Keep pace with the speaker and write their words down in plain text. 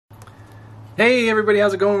Hey everybody,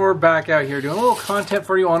 how's it going? We're back out here doing a little content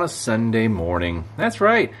for you on a Sunday morning. That's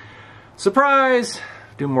right. Surprise!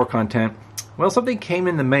 Doing more content. Well, something came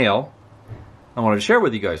in the mail I wanted to share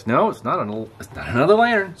with you guys. No, it's not another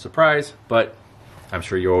lantern. Surprise. But I'm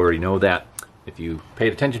sure you already know that. If you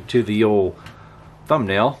paid attention to the old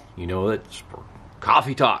thumbnail, you know that it's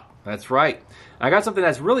coffee talk. That's right. I got something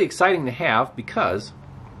that's really exciting to have because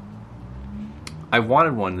I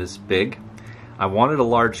wanted one this big. I wanted a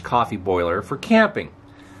large coffee boiler for camping.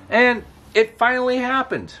 And it finally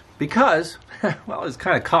happened because, well, I was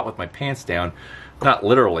kind of caught with my pants down. Not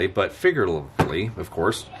literally, but figuratively, of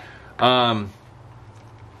course. Had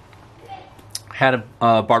a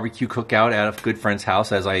barbecue cookout at a good friend's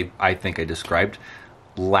house, as I think I described,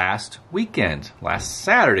 last weekend. Last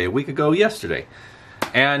Saturday, a week ago yesterday.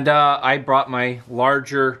 And I brought my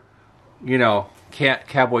larger, you know,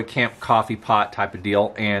 cowboy camp coffee pot type of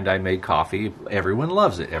deal, and I made coffee. Everyone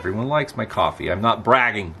loves it. Everyone likes my coffee. I'm not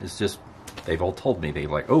bragging. It's just they've all told me. They're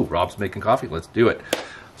like, oh, Rob's making coffee. Let's do it.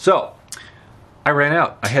 So I ran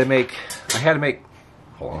out. I had to make.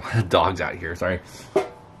 Hold on, the dog's out here. Sorry,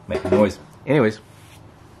 making noise. Anyways,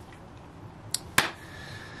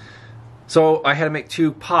 so I had to make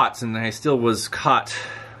 2 pots, and I still was caught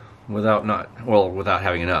without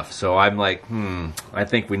having enough. So I'm like, I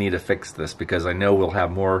think we need to fix this because I know we'll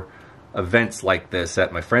have more events like this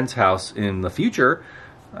at my friend's house in the future.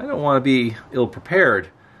 I don't want to be ill prepared.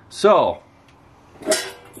 So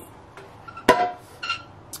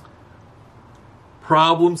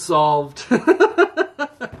problem solved.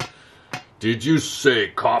 Did you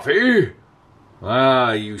say coffee?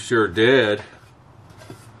 Ah, you sure did.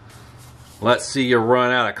 Let's see you run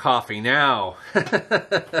out of coffee now.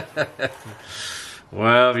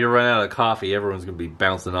 Well, if you run out of coffee, everyone's going to be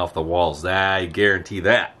bouncing off the walls. I guarantee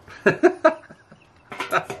that.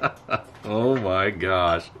 Oh my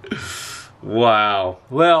gosh. Wow.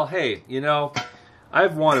 Well, hey, you know,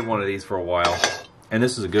 I've wanted one of these for a while, and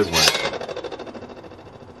this is a good one.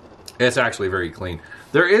 It's actually very clean.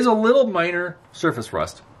 There is a little minor surface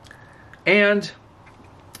rust, and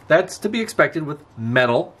that's to be expected with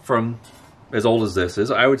metal from as old as this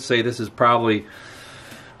is. I would say this is probably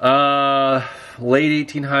late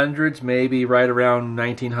 1800s, maybe right around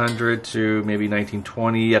 1900 to maybe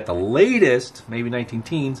 1920 at the latest, maybe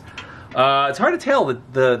 19-teens. It's hard to tell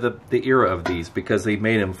the era of these because they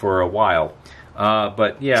made them for a while.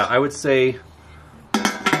 But yeah, I would say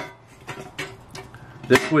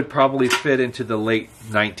this would probably fit into the late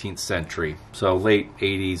 19th century. So late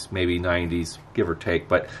 80s, maybe 90s, give or take.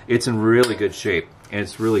 But it's in really good shape and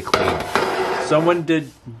it's really clean. Someone did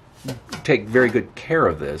take very good care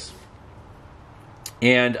of this,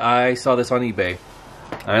 and I saw this on eBay.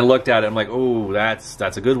 And I looked at it, I'm like, oh, that's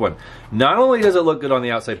a good one. Not only does it look good on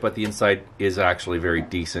the outside, but the inside is actually very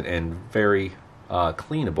decent and very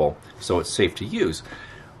cleanable, so it's safe to use.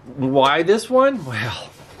 Why this one? Well,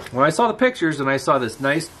 when I saw the pictures and I saw this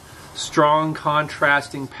nice, strong,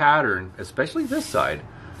 contrasting pattern, especially this side,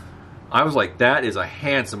 I was like, that is a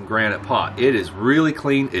handsome granite pot. It is really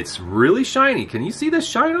clean. It's really shiny. Can you see the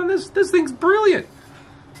shine on this? This thing's brilliant.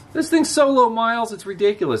 This thing's so low miles, it's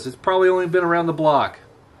ridiculous. It's probably only been around the block.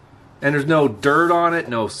 And there's no dirt on it,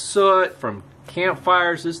 no soot from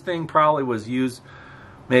campfires. This thing probably was used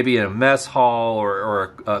maybe in a mess hall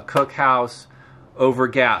or a cookhouse over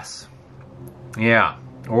gas. Yeah.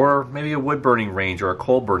 Or maybe a wood burning range or a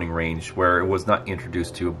coal burning range where it was not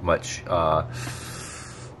introduced to much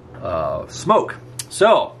smoke.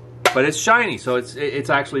 So, but it's shiny, so it's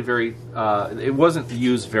actually very, it wasn't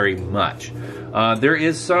used very much. There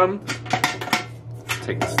is some,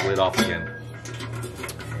 take this lid off again.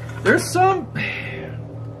 There's some,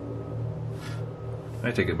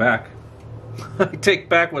 I take it back. I take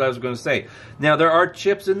back what I was going to say. Now, there are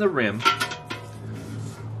chips in the rim.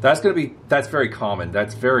 That's very common.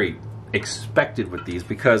 That's very expected with these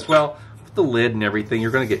because, well, the lid and everything, you're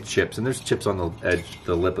going to get chips, and there's chips on the edge,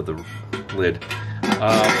 the lip of the lid.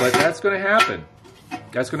 But that's going to happen.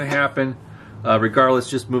 That's going to happen regardless.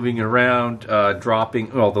 Just moving it around,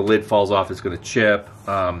 dropping. Well, the lid falls off, it's going to chip.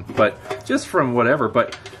 But just from whatever.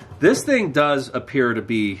 But this thing does appear to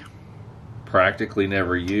be practically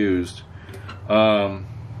never used.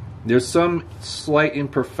 There's some slight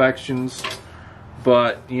imperfections,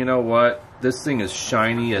 but you know what? This thing is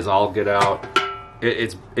shiny as all get out.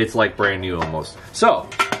 It's like brand new almost. So,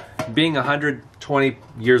 being 120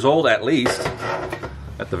 years old at least,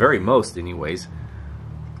 at the very most anyways,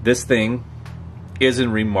 this thing is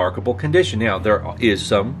in remarkable condition. Now, there is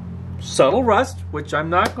some subtle rust, which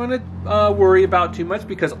I'm not going to worry about too much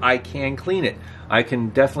because I can clean it. I can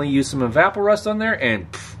definitely use some EvapoRust on there and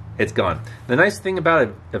it's gone. The nice thing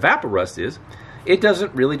about EvapoRust is it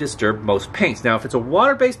doesn't really disturb most paints. Now, if it's a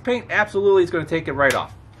water-based paint, absolutely it's going to take it right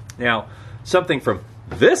off. Now, something from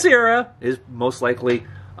this era is most likely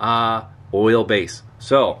oil-based.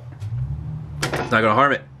 So, it's not going to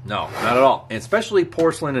harm it. No, not at all. And especially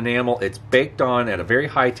porcelain enamel, it's baked on at a very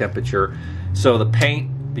high temperature, so the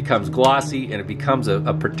paint becomes glossy and it becomes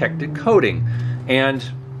a protected coating. And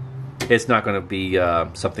it's not going to be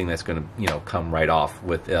something that's going to, come right off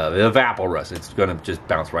with EvapoRust. It's going to just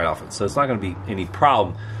bounce right off it. So it's not going to be any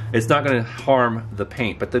problem. It's not going to harm the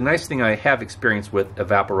paint. But the nice thing I have experienced with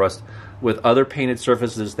EvapoRust, with other painted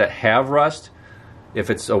surfaces that have rust, if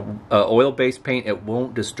it's a oil-based paint, it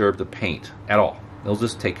won't disturb the paint at all. It'll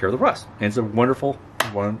just take care of the rust. And it's a wonderful,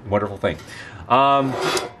 wonderful thing.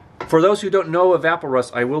 For those who don't know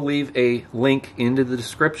EvapoRust, I will leave a link into the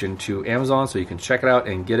description to Amazon so you can check it out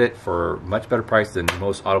and get it for a much better price than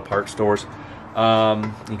most auto parts stores.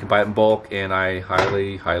 You can buy it in bulk, and I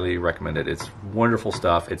highly, highly recommend it. It's wonderful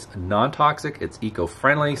stuff. It's non-toxic. It's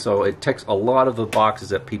eco-friendly, so it ticks a lot of the boxes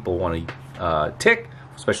that people want to tick,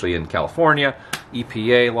 especially in California,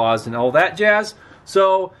 EPA laws and all that jazz.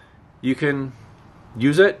 So you can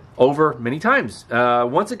use it over many times.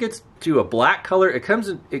 Once it gets to a black color,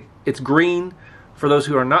 it's green. For those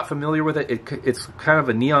who are not familiar with it, it's kind of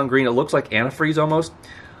a neon green. It looks like antifreeze almost.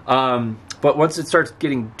 But once it starts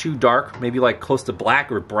getting too dark, maybe like close to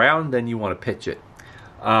black or brown, then you want to pitch it.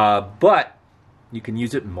 But you can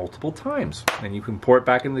use it multiple times, and you can pour it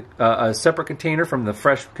back in a separate container from the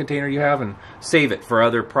fresh container you have, and save it for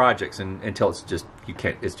other projects until it's just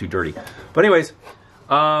it's too dirty. But anyways,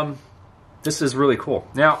 this is really cool.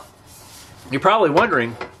 Now, you're probably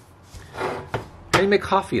wondering, how do you make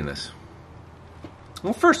coffee in this?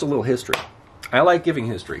 Well, first, a little history. I like giving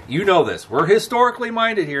history. You know this. We're historically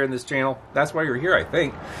minded here in this channel. That's why you're here, I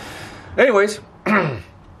think. Anyways,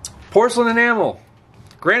 porcelain enamel,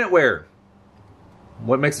 granite ware.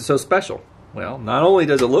 What makes it so special? Well, not only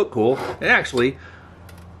does it look cool, and actually,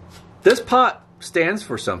 this pot stands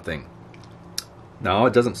for something. No,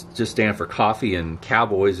 it doesn't just stand for coffee and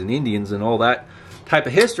cowboys and Indians and all that type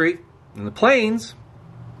of history. In the plains,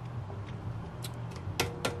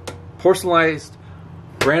 porcelainized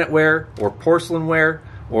granite ware or porcelain ware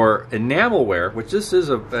or enamel ware, which this is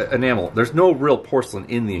a enamel. There's no real porcelain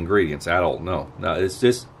in the ingredients at all. No,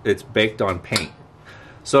 it's baked on paint.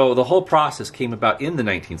 So the whole process came about in the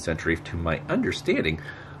 19th century, to my understanding.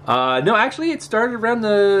 No, actually, it started around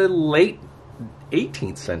the late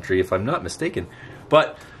 18th century, if I'm not mistaken.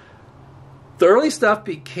 But the early stuff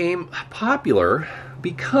became popular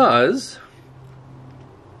because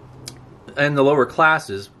in the lower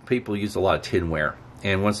classes, people used a lot of tinware.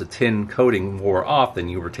 And once the tin coating wore off, then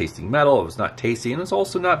you were tasting metal. It was not tasty, and it's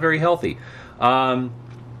also not very healthy.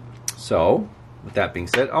 So, with that being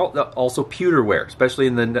said, also pewterware, especially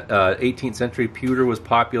in the 18th century, pewter was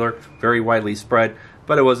popular, very widely spread,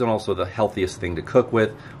 but it wasn't also the healthiest thing to cook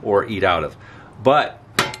with or eat out of. But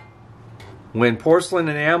when porcelain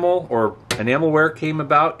enamel or enamelware came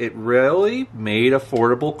about, it really made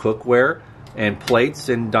affordable cookware and plates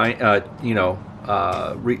and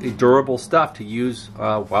durable stuff to use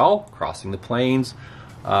while crossing the plains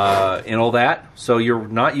and all that. So you're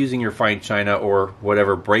not using your fine china or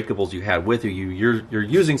whatever breakables you had with you. You're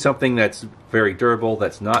using something that's very durable,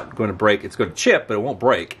 that's not going to break. It's going to chip, but it won't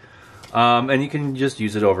break. And you can just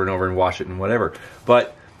use it over and over and wash it and whatever.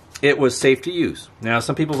 But it was safe to use. Now,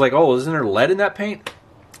 some people's like, oh, isn't there lead in that paint?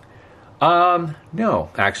 No,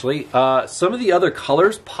 actually. Some of the other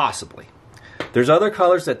colors, possibly. There's other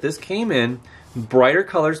colors that this came in. Brighter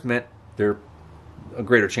colors meant there's a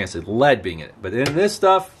greater chance of lead being in it. But in this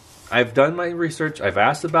stuff, I've done my research. I've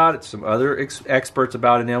asked about it. Some other experts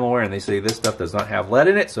about enamelware, and they say this stuff does not have lead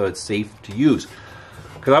in it, so it's safe to use.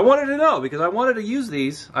 Because I wanted to know, because I wanted to use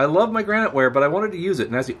these. I love my granite ware, but I wanted to use it.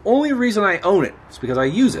 And that's the only reason I own it. It's because I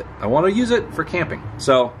use it. I want to use it for camping.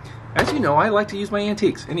 So, as you know, I like to use my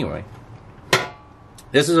antiques. Anyway,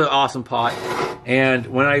 this is an awesome pot. And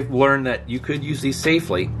when I learned that you could use these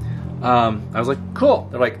safely, I was like, cool.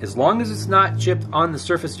 They're like, as long as it's not chipped on the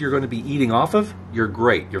surface you're going to be eating off of, you're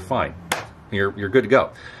great. You're fine. You're good to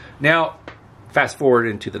go. Now, fast forward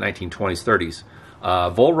into the 1920s, 30s.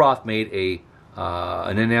 Vollroth made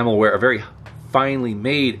an enamelware, a very finely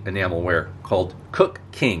made enamelware called Cook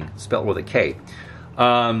King, spelled with a K.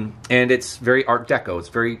 And it's very Art Deco.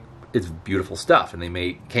 It's beautiful stuff. And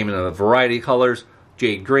they came in a variety of colors: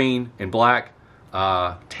 jade green and black,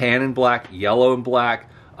 tan and black, yellow and black,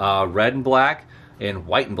 red and black, and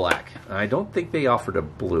white and black. I don't think they offered a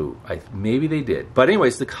blue. Maybe they did. But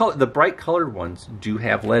anyways, the bright colored ones do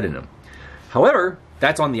have lead in them. However,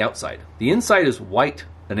 that's on the outside. The inside is white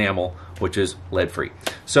enamel, which is lead-free.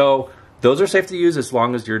 So those are safe to use as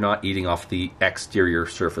long as you're not eating off the exterior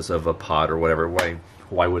surface of a pot or whatever.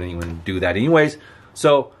 Why would anyone do that anyways?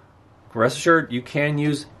 So rest assured, you can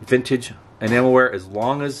use vintage enamelware as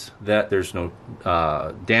long as that there's no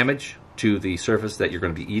damage to the surface that you're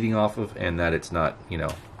going to be eating off of, and that it's not, you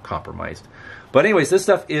know, compromised. But anyways, this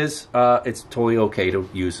stuff is it's totally okay to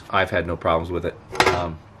use. I've had no problems with it.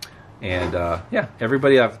 Yeah,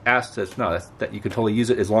 everybody I've asked says no, that you can totally use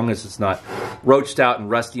it as long as it's not roached out and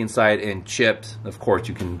rusty inside and chipped. Of course,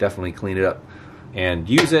 you can definitely clean it up and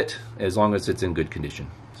use it as long as it's in good condition.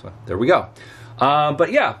 So there we go.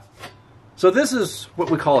 But yeah, so this is what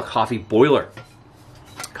we call a coffee boiler.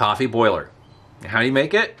 Coffee boiler. How do you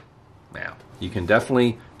make it? Now, you can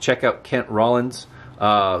definitely check out Kent Rollins'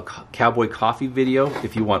 cowboy coffee video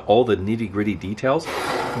if you want all the nitty-gritty details.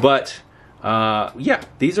 But yeah,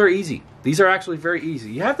 these are easy. These are actually very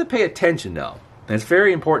easy. You have to pay attention though. And it's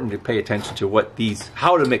very important to pay attention to what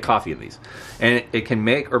how to make coffee in these. And it can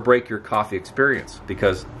make or break your coffee experience,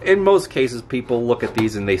 because in most cases people look at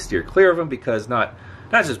these and they steer clear of them because not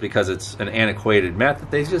just because it's an antiquated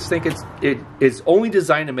method, they just think it's only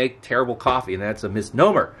designed to make terrible coffee, and that's a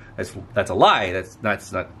misnomer. That's a lie.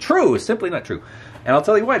 That's not true. It's simply not true. And I'll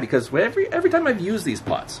tell you why, because every time I've used these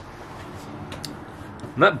pots,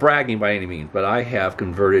 I'm not bragging by any means, but I have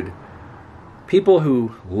converted people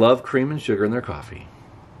who love cream and sugar in their coffee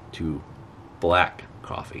to black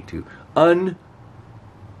coffee, to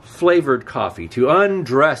unflavored coffee, to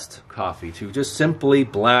undressed coffee, to just simply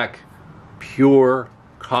black, pure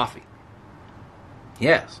coffee.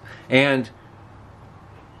 Yes, and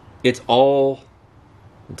it's all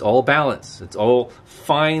balance. It's all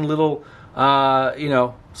fine little, you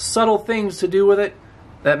know, subtle things to do with it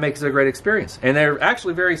that makes it a great experience. And they're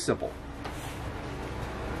actually very simple.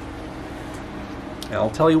 And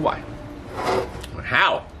I'll tell you why.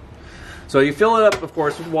 How? So you fill it up, of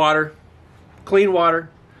course, with water, clean water,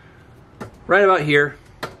 right about here,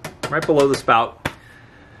 right below the spout.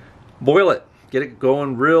 Boil it. Get it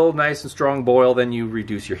going real nice and strong boil, then you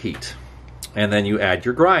reduce your heat. And then you add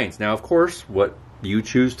your grinds. Now, of course, what you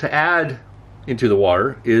choose to add into the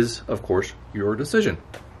water is, of course, your decision.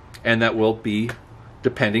 And that will be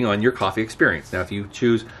depending on your coffee experience. Now, if you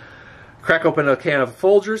choose crack open a can of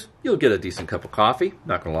Folgers, you'll get a decent cup of coffee.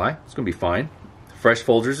 Not gonna lie, it's gonna be fine. Fresh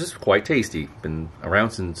Folgers is quite tasty. Been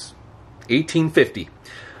around since 1850.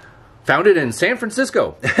 Founded in San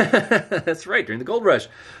Francisco. That's right, during the gold rush.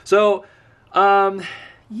 So,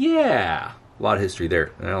 yeah, a lot of history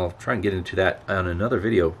there. And I'll try and get into that on another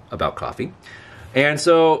video about coffee. And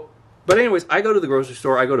so, but anyways, I go to the grocery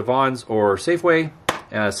store. I go to Vons or Safeway.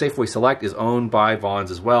 Safeway Select is owned by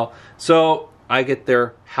Vons as well. So I get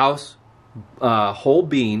their house whole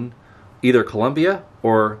bean, either Colombia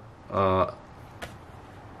or what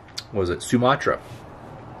was it, Sumatra.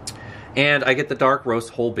 And I get the dark roast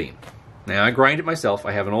whole bean. Now I grind it myself.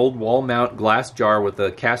 I have an old wall mount glass jar with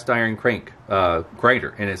a cast iron crank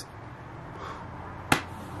grinder, and it's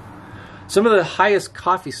some of the highest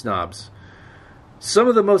coffee snobs, some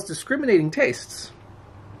of the most discriminating tastes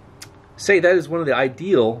say that is one of the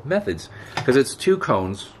ideal methods, because it's 2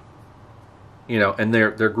 cones, you know, and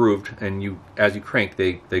they're grooved, and as you crank,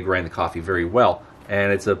 they grind the coffee very well,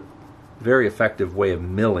 and it's a very effective way of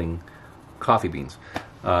milling coffee beans.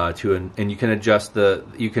 And you can adjust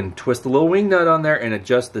you can twist the little wing nut on there and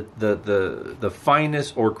adjust the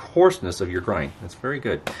fineness or coarseness of your grind. That's very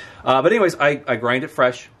good. But anyways, I grind it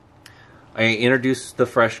fresh. I introduce the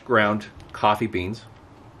fresh ground coffee beans,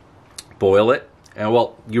 boil it, and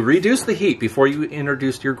well, you reduce the heat before you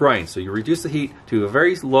introduce your grind. So you reduce the heat to a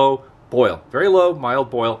very low boil, very low, mild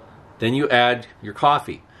boil. Then you add your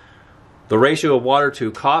coffee. The ratio of water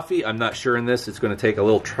to coffee, I'm not sure in this. It's going to take a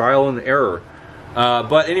little trial and error.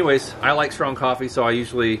 But anyways, I like strong coffee, so I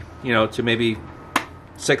usually, you know, to maybe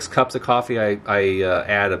 6 cups of coffee, I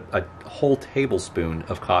add a whole tablespoon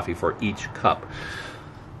of coffee for each cup.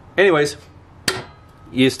 Anyways,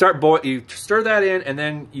 you stir that in, and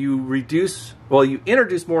then you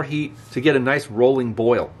introduce more heat to get a nice rolling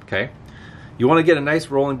boil, okay? You want to get a nice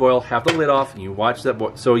rolling boil, have the lid off, and you watch that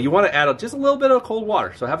boil. So you want to add just a little bit of cold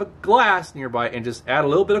water. So have a glass nearby and just add a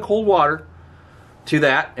little bit of cold water to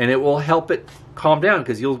that, and it will help it calm down,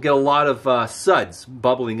 because you'll get a lot of suds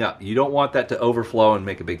bubbling up. You don't want that to overflow and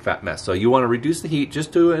make a big fat mess. So you want to reduce the heat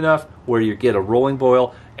just to enough where you get a rolling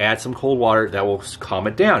boil, add some cold water, that will calm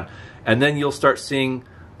it down. And then you'll start seeing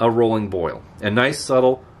a rolling boil, a nice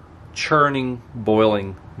subtle churning,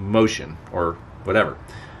 boiling motion, or whatever.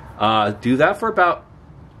 Do that for about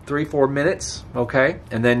 3-4 minutes, okay?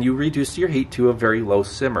 And then you reduce your heat to a very low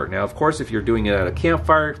simmer. Now, of course, if you're doing it at a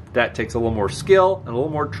campfire, that takes a little more skill and a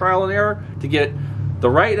little more trial and error to get the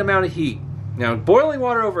right amount of heat. Now, boiling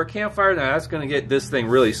water over a campfire, now that's going to get this thing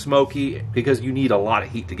really smoky because you need a lot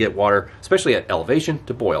of heat to get water, especially at elevation,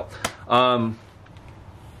 to boil.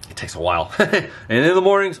 It takes a while. And in the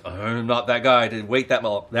mornings, I'm not that guy to wait that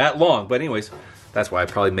long. But anyways, that's why I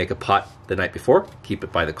probably make a pot the night before, keep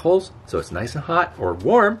it by the coals so it's nice and hot or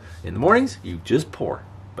warm. In the mornings, you just pour.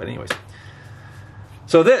 But anyways,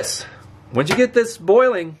 so this, once you get this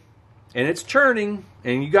boiling and it's churning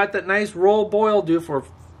and you got that nice roll boil, do it for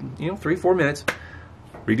 3-4 minutes,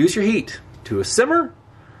 reduce your heat to a simmer,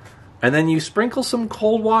 and then you sprinkle some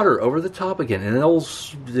cold water over the top again, and it'll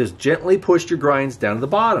just gently push your grinds down to the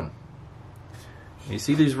bottom. You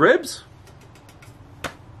see these ribs?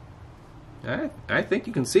 I think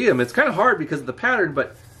you can see them. It's kind of hard because of the pattern,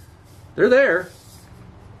 but they're there.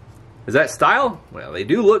 Is that style? Well, they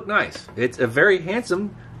do look nice. It's a very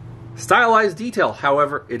handsome, stylized detail.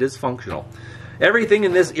 However, it is functional. Everything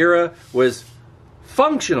in this era was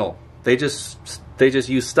functional. They just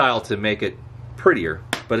use style to make it prettier,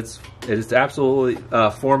 but it is absolutely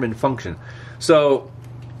form and function. So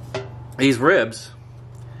these ribs,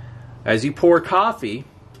 as you pour coffee,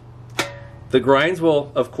 the grinds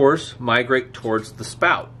will, of course, migrate towards the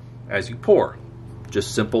spout as you pour.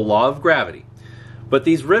 Just simple law of gravity. But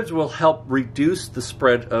these ribs will help reduce the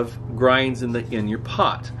spread of grinds in your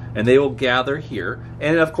pot, and they will gather here.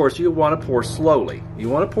 And of course, you want to pour slowly. You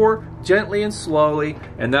want to pour gently and slowly,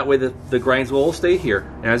 and that way the grinds will stay here.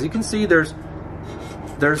 And as you can see, there's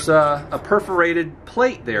a perforated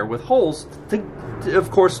plate there with holes to,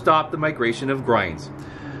 of course, stop the migration of grinds.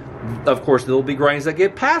 Of course, there will be grinds that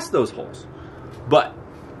get past those holes, but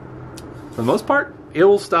for the most part, it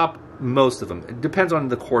will stop most of them. It depends on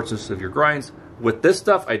the coarseness of your grinds. With this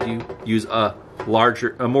stuff, I do use a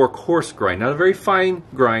more coarse grind. Not a very fine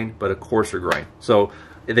grind, but a coarser grind. So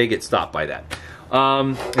they get stopped by that.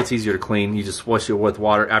 It's easier to clean. You just swish it with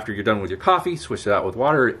water after you're done with your coffee. Swish it out with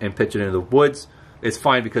water and pitch it into the woods. It's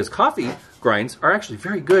fine because coffee grinds are actually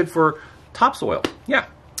very good for topsoil. Yeah,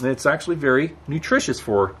 it's actually very nutritious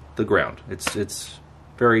for the ground. It's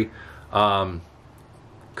very compostable,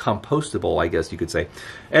 I guess you could say.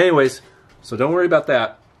 Anyways, so don't worry about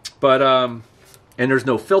that. But and there's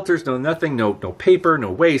no filters, no nothing, no paper,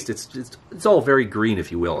 no waste. It's all very green,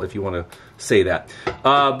 if you will, if you want to say that.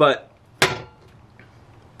 But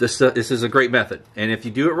this is a great method, and if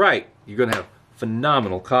you do it right, you're going to have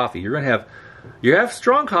phenomenal coffee. You have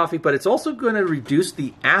strong coffee, but it's also going to reduce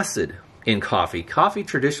the acid in coffee. Coffee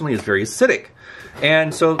traditionally is very acidic,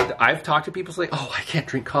 and so I've talked to people say, "Oh, I can't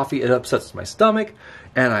drink coffee; it upsets my stomach,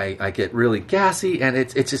 and I get really gassy, and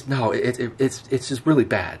it's just really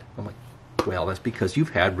bad." I'm like, well, that's because you've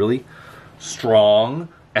had really strong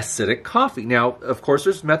acidic coffee. Now, of course,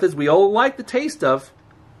 there's methods we all like the taste of.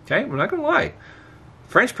 Okay, we're not going to lie.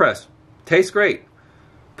 French press tastes great.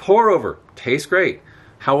 Pour over tastes great.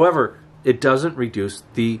 However, it doesn't reduce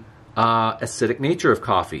the acidic nature of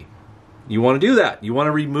coffee. You want to do that. You want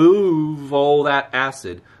to remove all that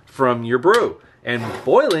acid from your brew, and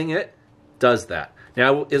boiling it does that.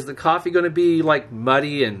 Now, is the coffee going to be like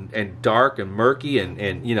muddy and dark and murky and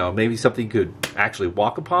maybe something you could actually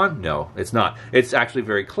walk upon? No, it's not. It's actually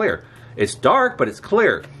very clear. It's dark, but it's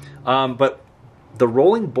clear. But the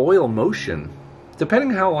rolling boil motion,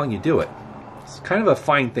 depending on how long you do it, it's kind of a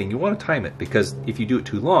fine thing. You want to time it, because if you do it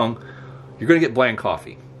too long, you're going to get bland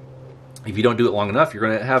coffee. If you don't do it long enough, you're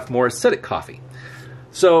going to have more acidic coffee.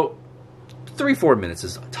 So 3-4 minutes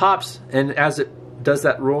is tops, and as it does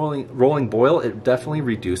that rolling boil, it definitely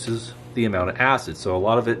reduces the amount of acid. So a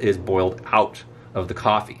lot of it is boiled out of the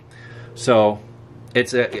coffee. So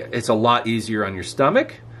it's a lot easier on your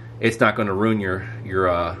stomach. It's not going to ruin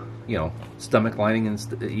your stomach lining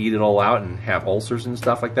and eat it all out and have ulcers and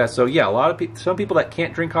stuff like that. So yeah, some people that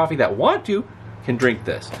can't drink coffee that want to can drink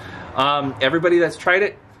this. Everybody that's tried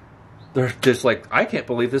it, they're just like, I can't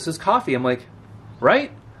believe this is coffee. I'm like,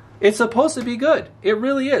 right? It's supposed to be good. It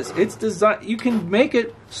really is. It's designed. You can make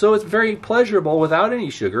it so it's very pleasurable without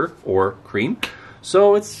any sugar or cream.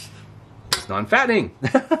 So it's non-fattening.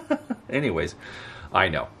 Anyways, I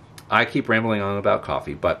know. I keep rambling on about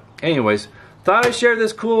coffee. But anyways, thought I'd share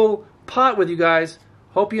this cool pot with you guys.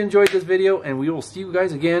 Hope you enjoyed this video, and we will see you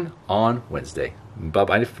guys again on Wednesday.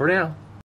 Bye-bye for now.